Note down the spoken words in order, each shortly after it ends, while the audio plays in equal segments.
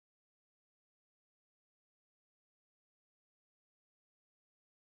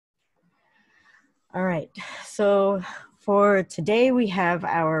All right, so for today we have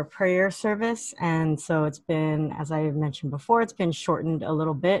our prayer service, and so it's been, as I mentioned before, it's been shortened a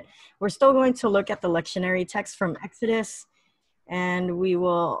little bit. We're still going to look at the lectionary text from Exodus, and we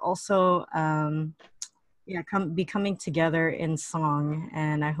will also be coming together in song,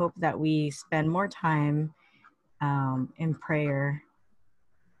 and I hope that we spend more time in prayer,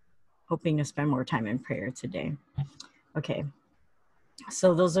 hoping to spend more time in prayer today. Okay.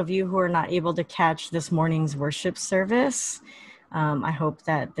 So those of you who are not able to catch this morning's worship service, I hope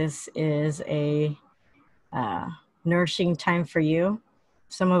that this is a nourishing time for you.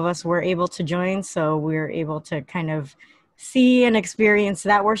 Some of us were able to join, so we're able to kind of see and experience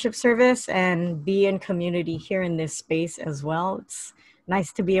that worship service and be in community here in this space as well. It's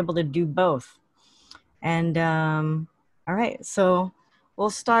nice to be able to do both. And all right, so we'll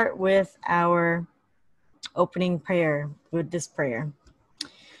start with our opening prayer with this prayer.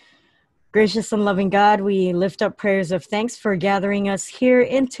 Gracious and loving God, we lift up prayers of thanks for gathering us here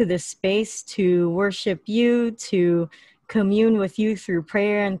into this space to worship you, to commune with you through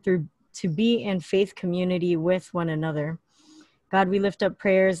prayer, and to be in faith community with one another. God, we lift up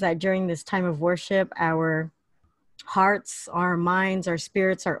prayers that during this time of worship, our hearts, our minds, our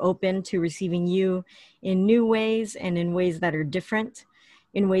spirits are open to receiving you in new ways and in ways that are different,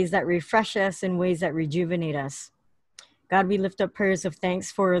 in ways that refresh us, in ways that rejuvenate us. God, we lift up prayers of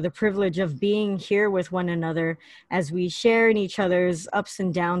thanks for the privilege of being here with one another as we share in each other's ups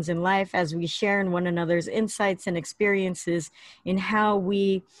and downs in life, as we share in one another's insights and experiences in how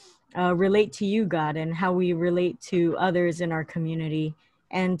we relate to you, God, and how we relate to others in our community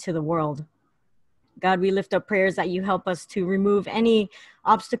and to the world. God, we lift up prayers that you help us to remove any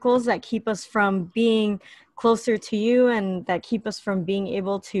obstacles that keep us from being closer to you and that keep us from being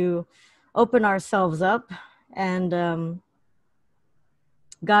able to open ourselves up. And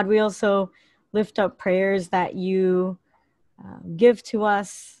God, we also lift up prayers that you give to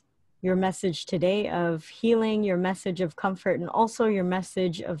us, your message today of healing, your message of comfort, and also your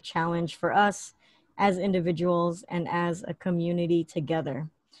message of challenge for us as individuals and as a community together.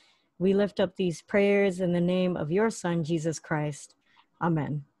 We lift up these prayers in the name of your Son, Jesus Christ.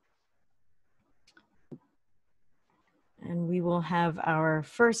 Amen. And we will have our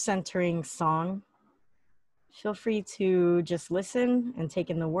first centering song. Feel free to just listen and take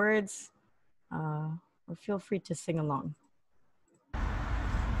in the words, or feel free to sing along.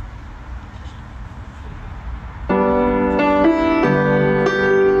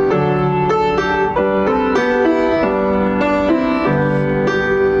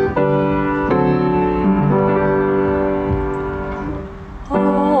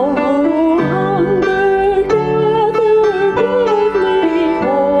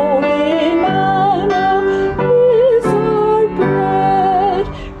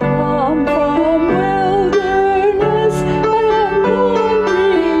 Come from wilderness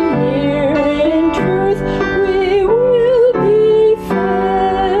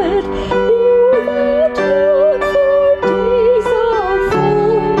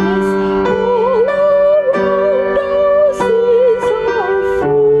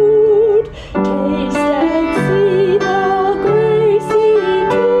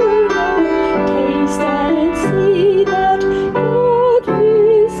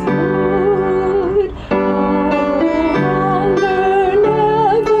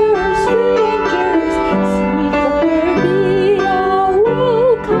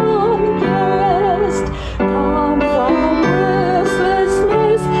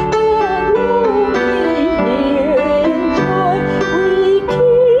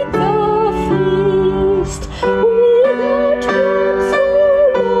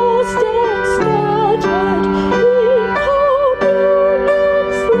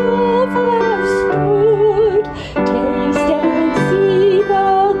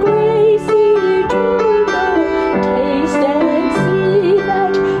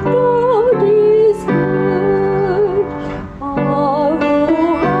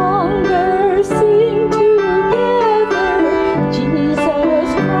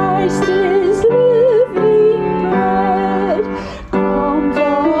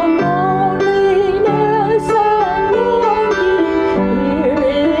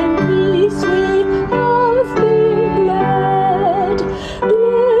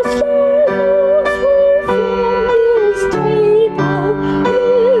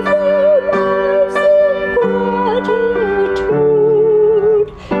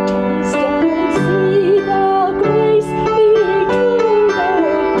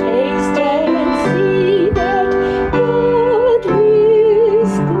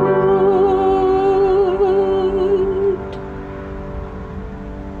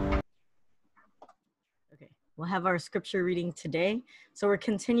have our scripture reading today. So we're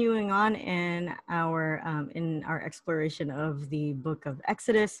continuing on in our exploration of the book of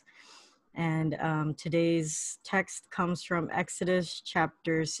Exodus. And today's text comes from Exodus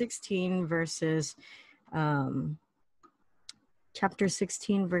chapter 16, verses 2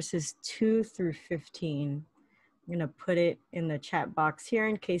 through 15. I'm going to put it in the chat box here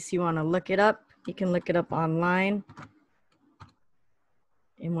in case you want to look it up. You can look it up online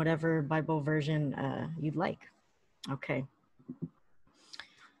in whatever Bible version you'd like. Okay.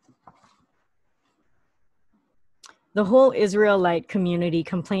 The whole Israelite community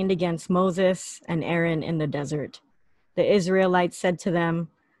complained against Moses and Aaron in the desert. The Israelites said to them,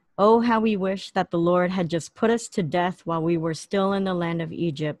 "Oh, how we wish that the Lord had just put us to death while we were still in the land of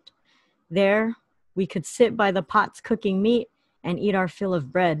Egypt. There, we could sit by the pots cooking meat and eat our fill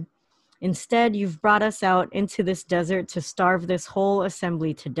of bread. Instead, you've brought us out into this desert to starve this whole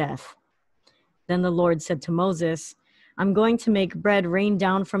assembly to death." Then the Lord said to Moses, "I'm going to make bread rain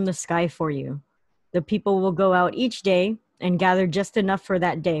down from the sky for you. The people will go out each day and gather just enough for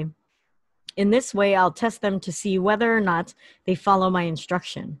that day. In this way, I'll test them to see whether or not they follow my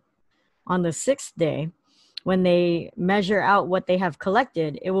instruction. On the sixth day, when they measure out what they have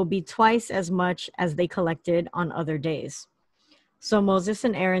collected, it will be twice as much as they collected on other days." So Moses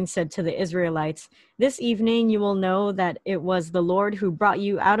and Aaron said to the Israelites, "This evening you will know that it was the Lord who brought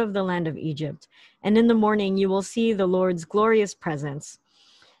you out of the land of Egypt, and in the morning you will see the Lord's glorious presence,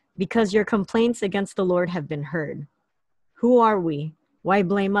 because your complaints against the Lord have been heard. Who are we? Why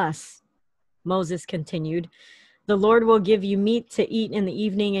blame us?" Moses continued, "The Lord will give you meat to eat in the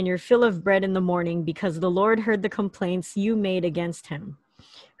evening and your fill of bread in the morning, because the Lord heard the complaints you made against him.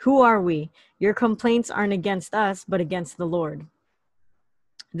 Who are we? Your complaints aren't against us, but against the Lord."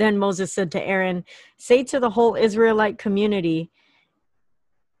 Then Moses said to Aaron, "Say to the whole Israelite community,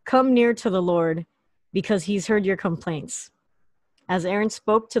 'Come near to the Lord, because he's heard your complaints.'" As Aaron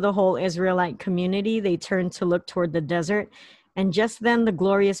spoke to the whole Israelite community, they turned to look toward the desert, and just then the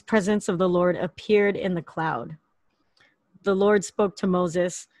glorious presence of the Lord appeared in the cloud. The Lord spoke to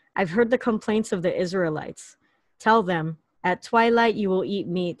Moses, "I've heard the complaints of the Israelites. Tell them, at twilight you will eat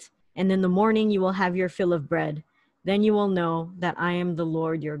meat, and in the morning you will have your fill of bread. Then you will know that I am the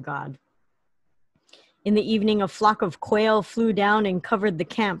Lord your God." In the evening, a flock of quail flew down and covered the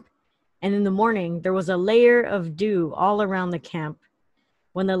camp. And in the morning, there was a layer of dew all around the camp.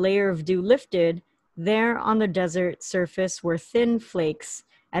 When the layer of dew lifted, there on the desert surface were thin flakes,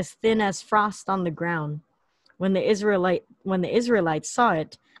 as thin as frost on the ground. When the Israelites saw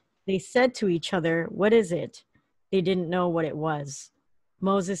it, they said to each other, "What is it?" They didn't know what it was.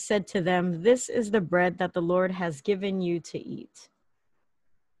 Moses said to them, "This is the bread that the Lord has given you to eat."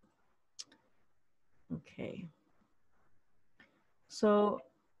 Okay. So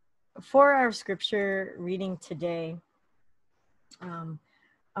for our scripture reading today,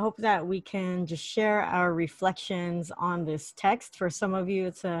 I hope that we can just share our reflections on this text. For some of you,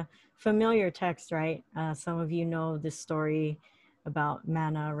 it's a familiar text, right? Some of you know this story about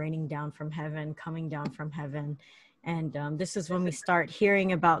manna raining down from heaven, coming down from heaven. And this is when we start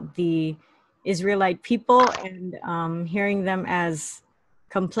hearing about the Israelite people and hearing them as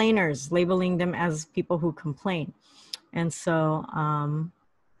complainers, labeling them as people who complain. And so,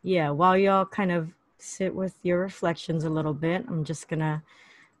 yeah, while y'all kind of sit with your reflections a little bit, I'm just going to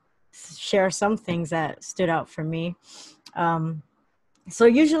share some things that stood out for me. So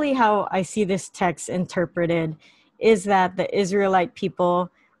usually how I see this text interpreted is that the Israelite people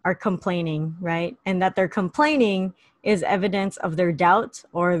are complaining, right? And that their complaining is evidence of their doubt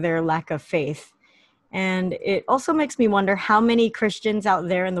or their lack of faith. And it also makes me wonder how many Christians out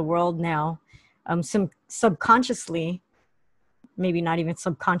there in the world now, some subconsciously, maybe not even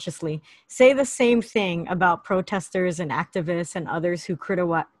subconsciously, say the same thing about protesters and activists and others who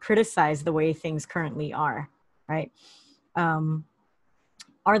criticize the way things currently are, right?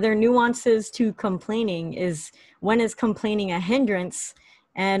 Are there nuances to complaining? When is complaining a hindrance?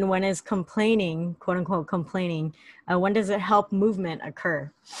 And when is complaining, quote unquote complaining, when does it help movement occur?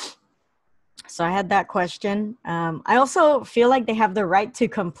 So I had that question. I also feel like they have the right to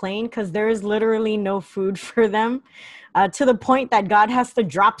complain because there is literally no food for them, to the point that God has to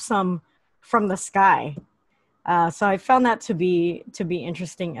drop some from the sky. So I found that to be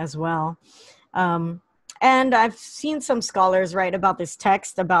interesting as well. And I've seen some scholars write about this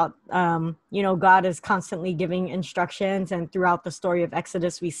text about, God is constantly giving instructions. And throughout the story of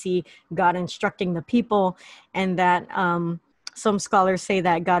Exodus, we see God instructing the people, and that some scholars say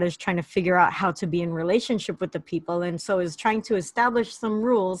that God is trying to figure out how to be in relationship with the people. And so is trying to establish some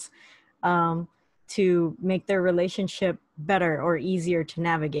rules to make their relationship better or easier to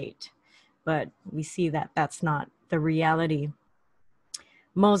navigate. but we see that that's not the reality.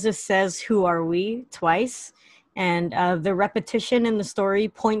 Moses says, "Who are we?" twice. And the repetition in the story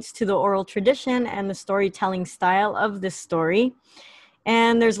points to the oral tradition and the storytelling style of this story.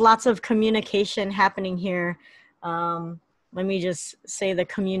 And there's lots of communication happening here. Let me just say the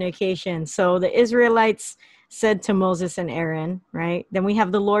communication. So the Israelites said to Moses and Aaron, right? Then we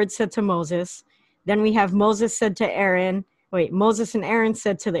have the Lord said to Moses. Then we have Moses said to Aaron. Wait, Moses and Aaron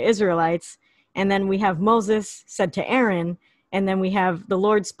said to the Israelites. And then we have Moses said to Aaron. And then we have the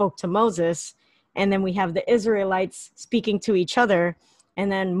Lord spoke to Moses. And then we have the Israelites speaking to each other.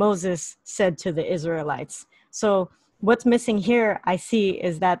 And then Moses said to the Israelites. So what's missing here, I see,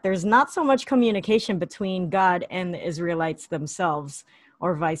 is that there's not so much communication between God and the Israelites themselves,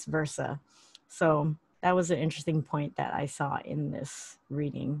 or vice versa. So that was an interesting point that I saw in this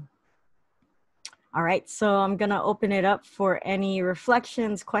reading. All right, so I'm going to open it up for any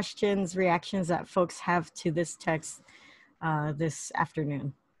reflections, questions, reactions that folks have to this text this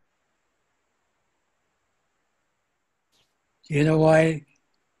afternoon. You know why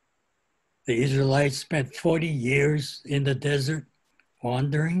the Israelites spent 40 years in the desert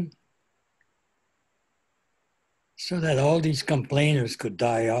wandering? So that all these complainers could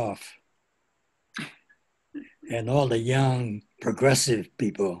die off. And all the young, progressive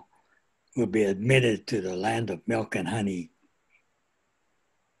people would be admitted to the land of milk and honey.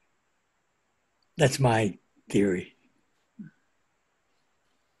 That's my theory.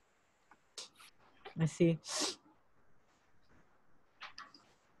 I see.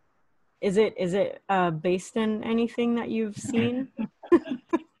 Is it based in anything that you've seen?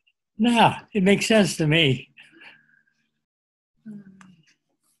 No, it makes sense to me.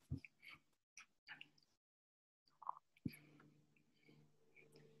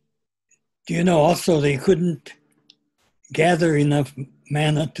 Do you know also they couldn't gather enough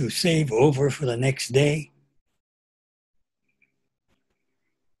manna to save over for the next day?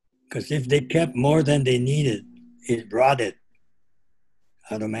 Because if they kept more than they needed, it rotted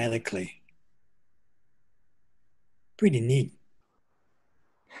automatically. Pretty neat.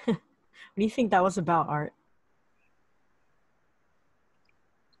 What do you think that was about, Art?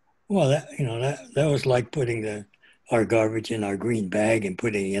 Well, that was like putting our garbage in our green bag and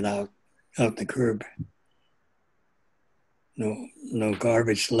putting it out the curb. No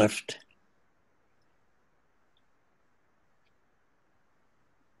garbage left.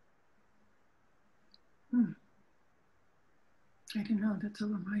 I don't know. That's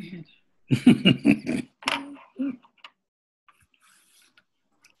over my head.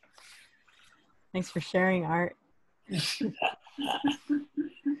 Thanks for sharing, Art.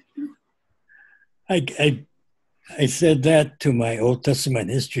 I said that to my Old Testament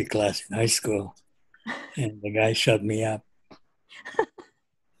history class in high school, and the guy shut me up.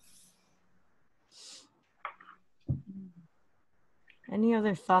 Any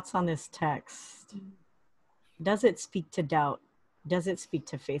other thoughts on this text? Does it speak to doubt? Does it speak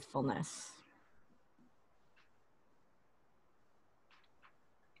to faithfulness?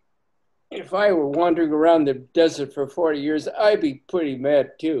 If I were wandering around the desert for 40 years, I'd be pretty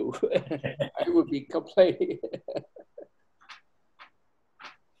mad too. I would be complaining.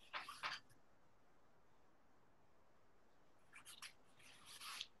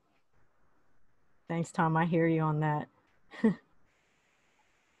 Thanks, Tom. I hear you on that.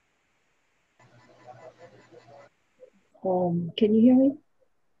 Can you hear me?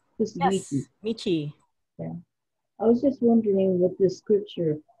 This is Yes, Michi. Michi. Yeah. I was just wondering with this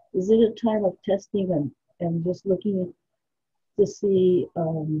scripture, is it a time of testing and just looking to see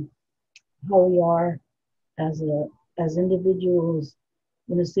how we are as individuals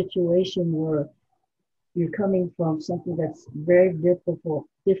in a situation where you're coming from something that's very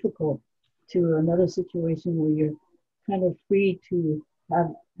difficult to another situation where you're kind of free to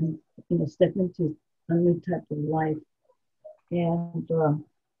have, step into a new type of life. And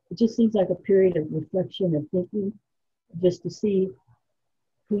it just seems like a period of reflection and thinking, just to see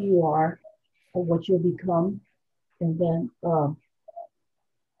who you are or what you'll become. And then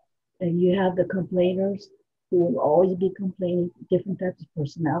and you have the complainers who will always be complaining, different types of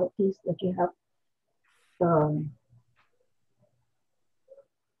personalities that you have.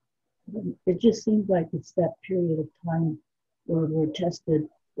 It just seems like it's that period of time where we're tested,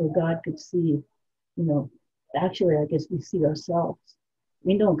 where God could see, actually, I guess we see ourselves.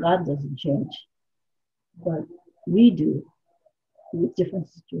 We know God doesn't change, but we do with different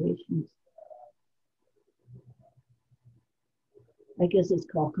situations. I guess it's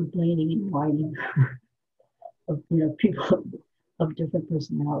called complaining and whining of people of different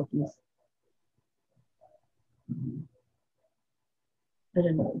personalities. I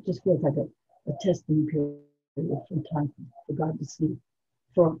don't know, it just feels like a testing period from time for God to see,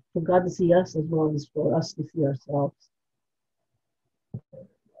 for God to see us as well as for us to see ourselves.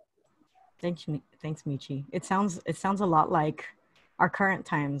 Thanks, Michi. It sounds a lot like our current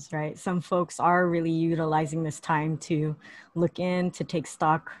times, right? Some folks are really utilizing this time to look in, to take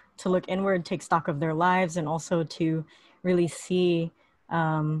stock, to look inward, take stock of their lives, and also to really see,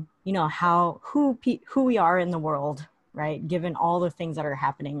 you know, who we are in the world, right? Given all the things that are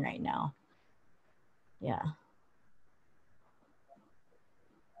happening right now. Yeah.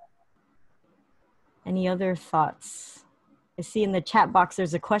 Any other thoughts? I see in the chat box,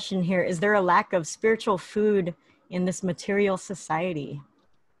 there's a question here. Is there a lack of spiritual food in this material society?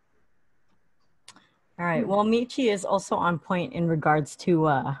 All right. Well, Michi is also on point in regards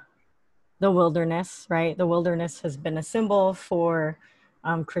to the wilderness, right? The wilderness has been a symbol for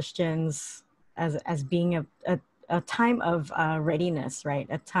Christians as being a time of readiness, right?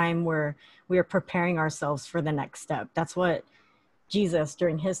 A time where we are preparing ourselves for the next step. That's what Jesus,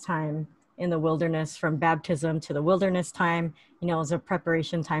 during his time in the wilderness, from baptism to the wilderness time, you know, was a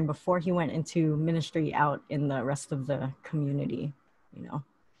preparation time before he went into ministry out in the rest of the community, you know.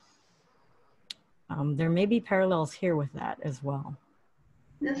 There may be parallels here with that as well.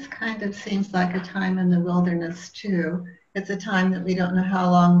 This kind of seems like a time in the wilderness too. It's a time that we don't know how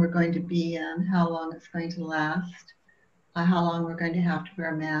long we're going to be in, how long it's going to last, how long we're going to have to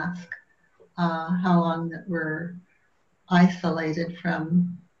wear a mask, how long that we're isolated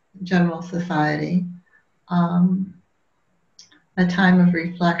from general society. A time of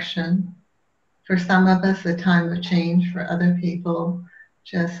reflection. For some of us, a time of change. For other people,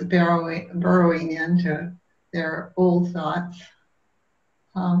 just burrowing into their old thoughts.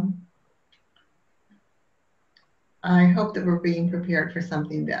 I hope that we're being prepared for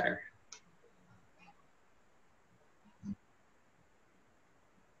something better.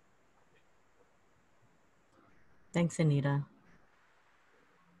 Thanks, Anita.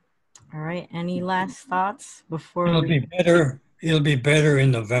 All right. Any last thoughts before It'll be better. It'll be better in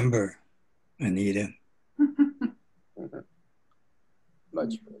November, Anita.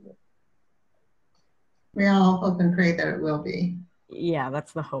 Much better. We all hope and pray that it will be. Yeah,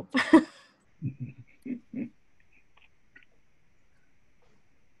 that's the hope.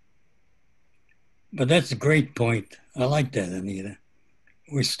 But that's a great point. I like that, Anita.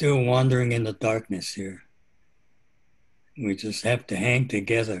 We're still wandering in the darkness here. We just have to hang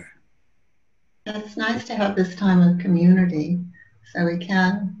together. It's nice to have this time of community so we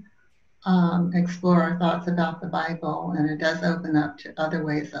can explore our thoughts about the Bible, and it does open up to other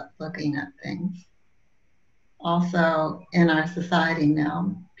ways of looking at things. Also, in our society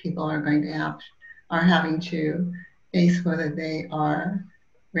now, people are having to face whether they are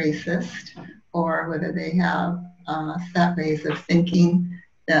racist or whether they have set ways of thinking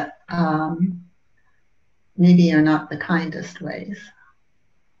that maybe are not the kindest ways.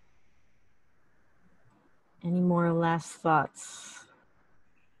 Any more last thoughts?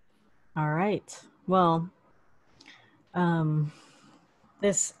 All right. Well,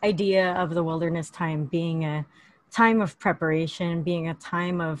 this idea of the wilderness time being a time of preparation, being a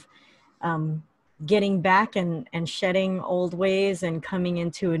time of getting back and shedding old ways and coming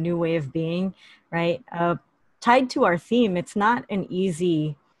into a new way of being, right? Tied to our theme, it's not an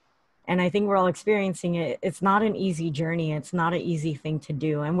easy, and I think we're all experiencing it, it's not an easy journey. It's not an easy thing to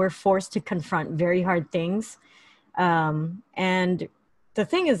do. And we're forced to confront very hard things. And the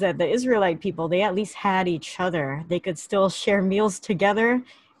thing is that the Israelite people, they at least had each other. They could still share meals together.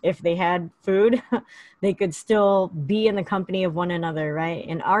 If they had food, they could still be in the company of one another, right?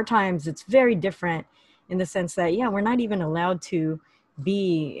 In our times, it's very different in the sense that, yeah, we're not even allowed to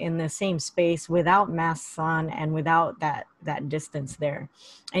be in the same space without masks on and without that distance there.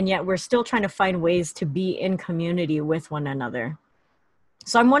 And yet we're still trying to find ways to be in community with one another.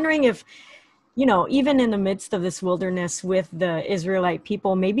 So I'm wondering if, you know, even in the midst of this wilderness with the Israelite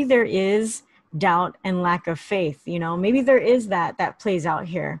people, maybe there is doubt and lack of faith, you know, maybe there is that plays out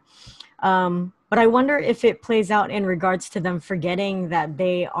here. But I wonder if it plays out in regards to them forgetting that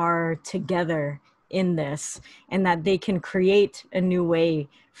they are together in this and that they can create a new way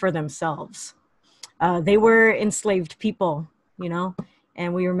for themselves. They were enslaved people, you know,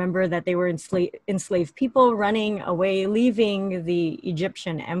 and we remember that they were enslaved people running away, leaving the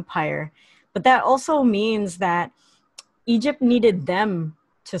Egyptian empire. But that also means that Egypt needed them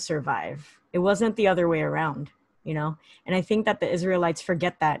to survive. It wasn't the other way around, you know? And I think that the Israelites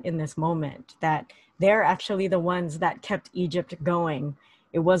forget that in this moment, that they're actually the ones that kept Egypt going.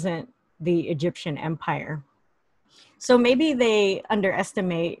 It wasn't the Egyptian empire. So maybe they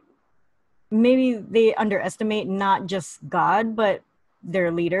underestimate not just God, but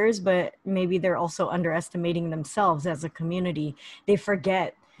their leaders, but maybe they're also underestimating themselves as a community. They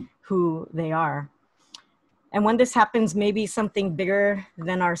forget who they are. And when this happens, maybe something bigger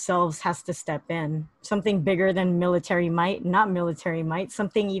than ourselves has to step in. Something bigger than military might, not military might,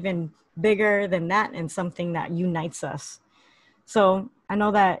 something even bigger than that, and something that unites us. So I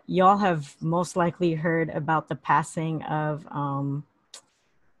know that y'all have most likely heard about the passing of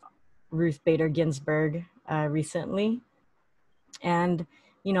Ruth Bader Ginsburg recently. And,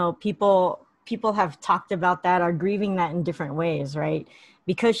 you know, people have talked about that, are grieving that in different ways, right?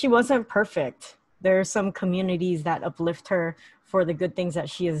 Because she wasn't perfect. There are some communities that uplift her for the good things that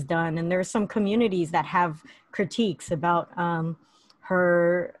she has done. And there are some communities that have critiques about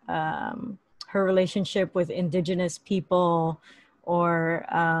her relationship with indigenous people, or,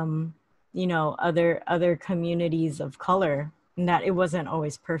 you know, other communities of color, and that it wasn't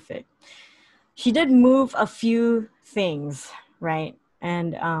always perfect. She did move a few things, right?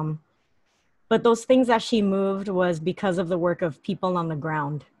 And, but those things that she moved was because of the work of people on the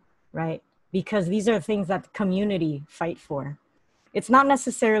ground, right? Because these are things that the community fight for. It's not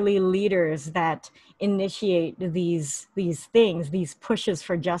necessarily leaders that initiate these things, these pushes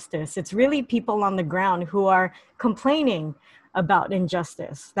for justice. It's really people on the ground who are complaining about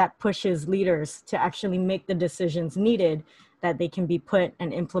injustice that pushes leaders to actually make the decisions needed that they can be put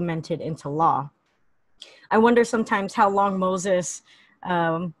and implemented into law. I wonder sometimes how long Moses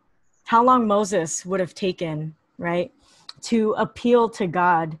would have taken, right, to appeal to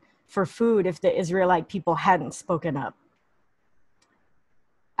God for food if the Israelite people hadn't spoken up.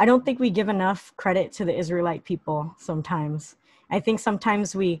 I don't think we give enough credit to the Israelite people sometimes. I think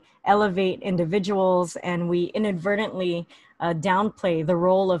sometimes we elevate individuals and we inadvertently downplay the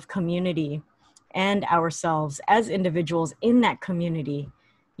role of community and ourselves as individuals in that community.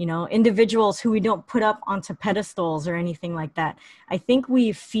 You know, individuals who we don't put up onto pedestals or anything like that. I think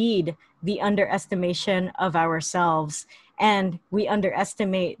we feed the underestimation of ourselves, and we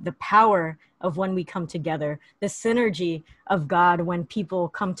underestimate the power of when we come together, the synergy of God when people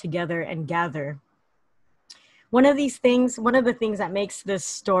come together and gather. One of the things that makes this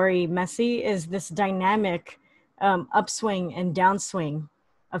story messy is this dynamic upswing and downswing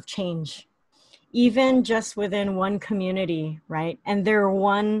of change, even just within one community, right? And their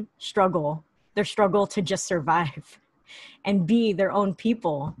struggle to just survive and be their own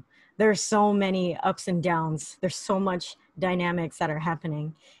people. There's so many ups and downs. There's so much dynamics that are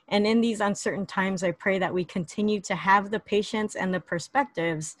happening. And in these uncertain times, I pray that we continue to have the patience and the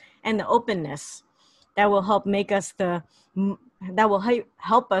perspectives and the openness that will help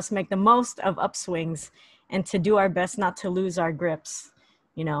help us make the most of upswings, and to do our best not to lose our grips,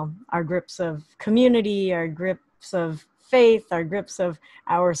 you know, our grips of community, our grips of faith, our grips of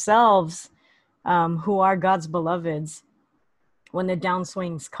ourselves, who are God's beloveds, when the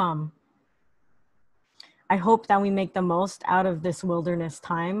downswings come. I hope that we make the most out of this wilderness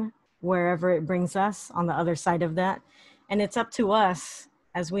time, wherever it brings us on the other side of that. And it's up to us,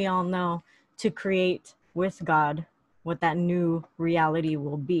 as we all know, to create with God what that new reality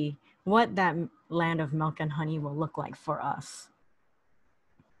will be, what that land of milk and honey will look like for us.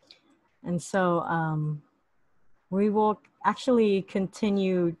 And so we will actually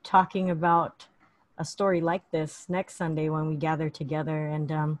continue talking about a story like this next Sunday when we gather together.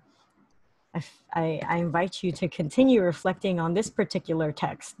 And I invite you to continue reflecting on this particular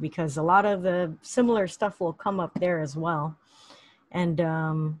text, because a lot of the similar stuff will come up there as well.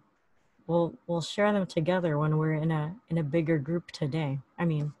 And we'll share them together when we're in a bigger group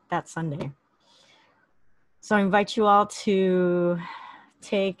that Sunday. So I invite you all to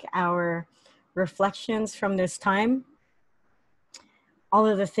take our reflections from this time, all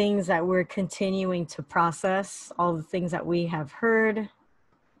of the things that we're continuing to process, all the things that we have heard,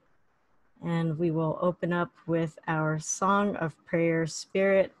 and we will open up with our song of prayer,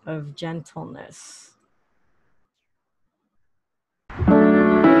 Spirit of Gentleness.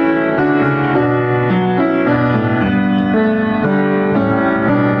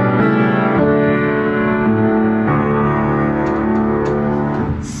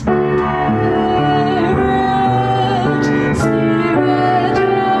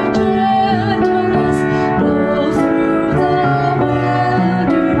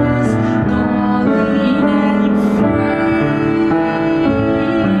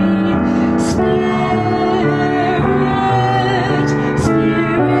 Spirit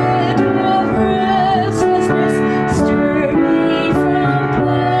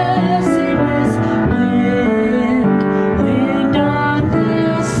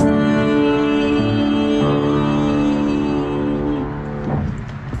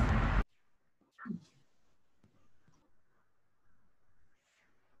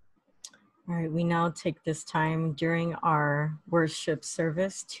All right, we now take this time during our worship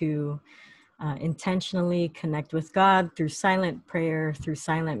service to intentionally connect with God through silent prayer, through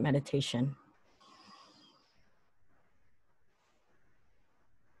silent meditation.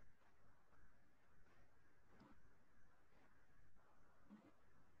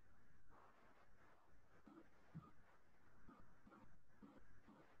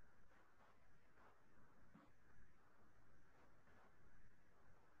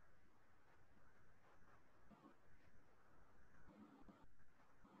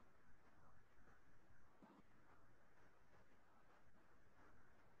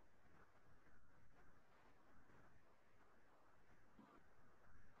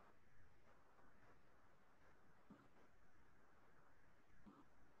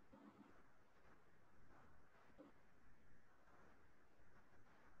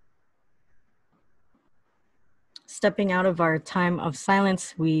 Stepping out of our time of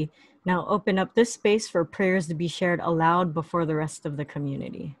silence, we now open up this space for prayers to be shared aloud before the rest of the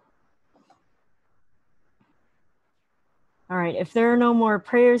community. All right, if there are no more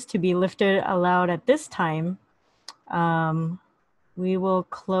prayers to be lifted aloud at this time, we will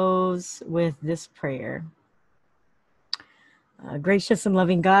close with this prayer. Gracious and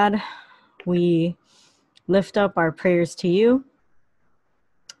loving God, we lift up our prayers to you,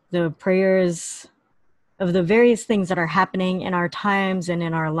 the prayers of the various things that are happening in our times and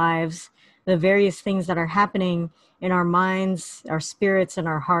in our lives, the various things that are happening in our minds, our spirits, and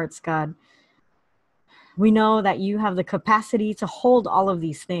our hearts, God. We know that you have the capacity to hold all of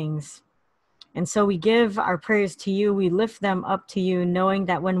these things. And so we give our prayers to you. We lift them up to you, knowing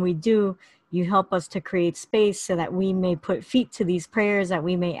that when we do, you help us to create space so that we may put feet to these prayers, that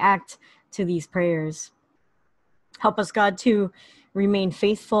we may act to these prayers. Help us, God, to remain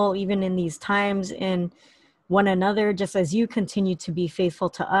faithful even in these times in one another, just as you continue to be faithful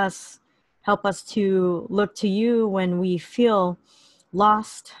to us. Help us to look to you when we feel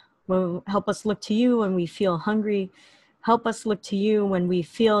lost. Help us look to you when we feel hungry. Help us look to you when we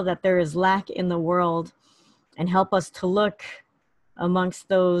feel that there is lack in the world. And help us to look amongst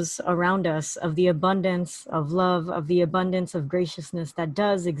those around us of the abundance of love, of the abundance of graciousness that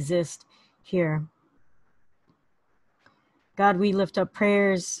does exist here. God, we lift up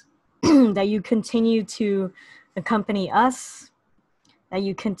prayers that you continue to accompany us, that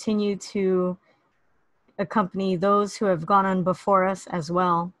you continue to accompany those who have gone on before us as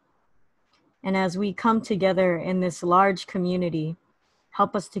well. And as we come together in this large community,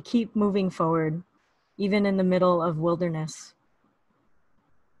 help us to keep moving forward, even in the middle of wilderness.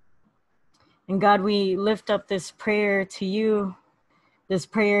 And God, we lift up this prayer to you, this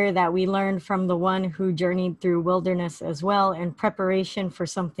prayer that we learned from the one who journeyed through wilderness as well in preparation for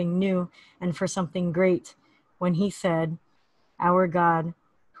something new and for something great, when he said, "Our God,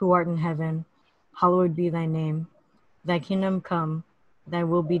 who art in heaven, hallowed be thy name. Thy kingdom come, thy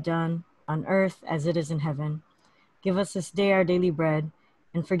will be done on earth as it is in heaven. Give us this day our daily bread,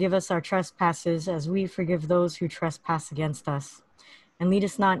 and forgive us our trespasses as we forgive those who trespass against us. And lead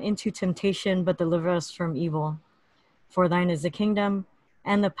us not into temptation, but deliver us from evil. For thine is the kingdom,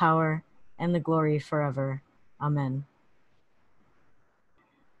 and the power, and the glory forever. Amen."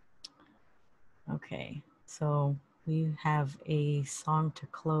 Okay, so we have a song to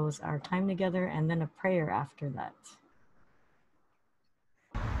close our time together, and then a prayer after that.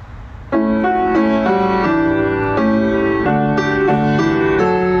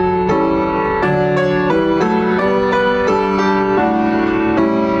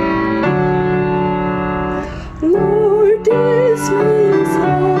 Lord, dismiss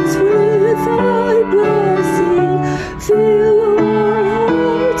us with thy blessing. Fill our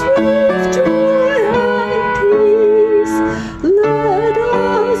hearts with joy and peace. Let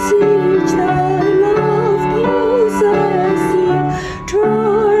us each thy love possess.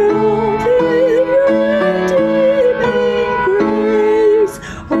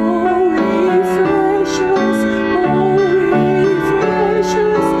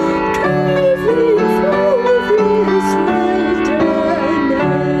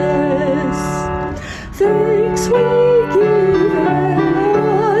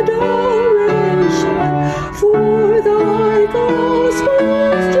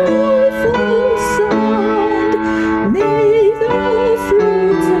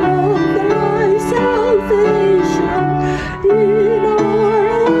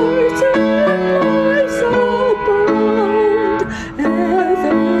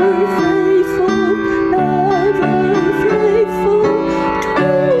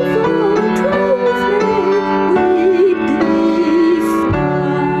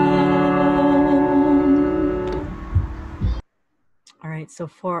 so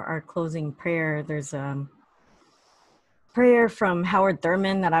for our closing prayer, there's prayer from Howard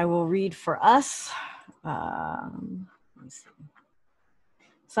Thurman that I will read for us. Let's see.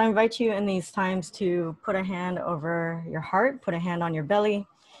 So I invite you in these times to put a hand over your heart, put a hand on your belly,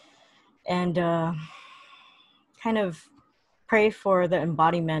 and kind of pray for the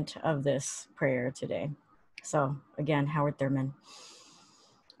embodiment of this prayer today. So again, Howard Thurman.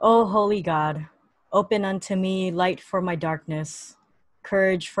 O holy God, open unto me light for my darkness,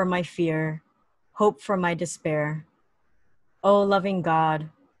 courage for my fear, hope for my despair. O loving God,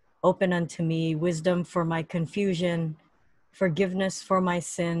 open unto me wisdom for my confusion, forgiveness for my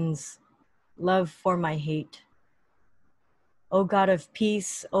sins, love for my hate. O God of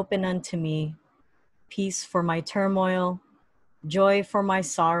peace, open unto me peace for my turmoil, joy for my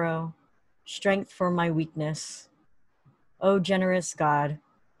sorrow, strength for my weakness. O generous God,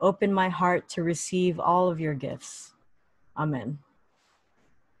 open my heart to receive all of your gifts. Amen.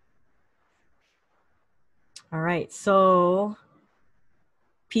 All right, so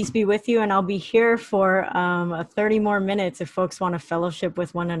peace be with you, and I'll be here for 30 more minutes if folks want to fellowship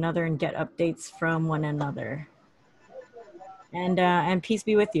with one another and get updates from one another. And peace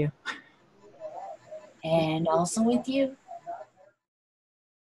be with you. And also with you.